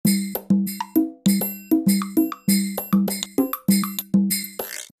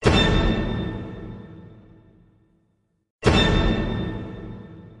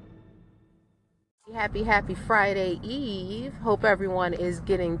Happy Friday Eve. Hope everyone is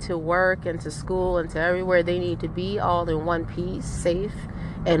getting to work and to school and to everywhere they need to be all in one piece, safe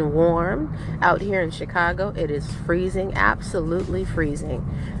and warm. Out here in Chicago, it is freezing, absolutely freezing.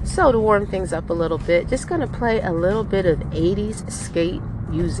 So to warm things up a little bit, just going to play a little bit of 80s skate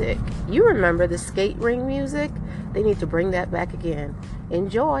music. You remember the skate ring music? They need to bring that back again.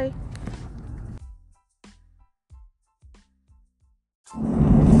 Enjoy.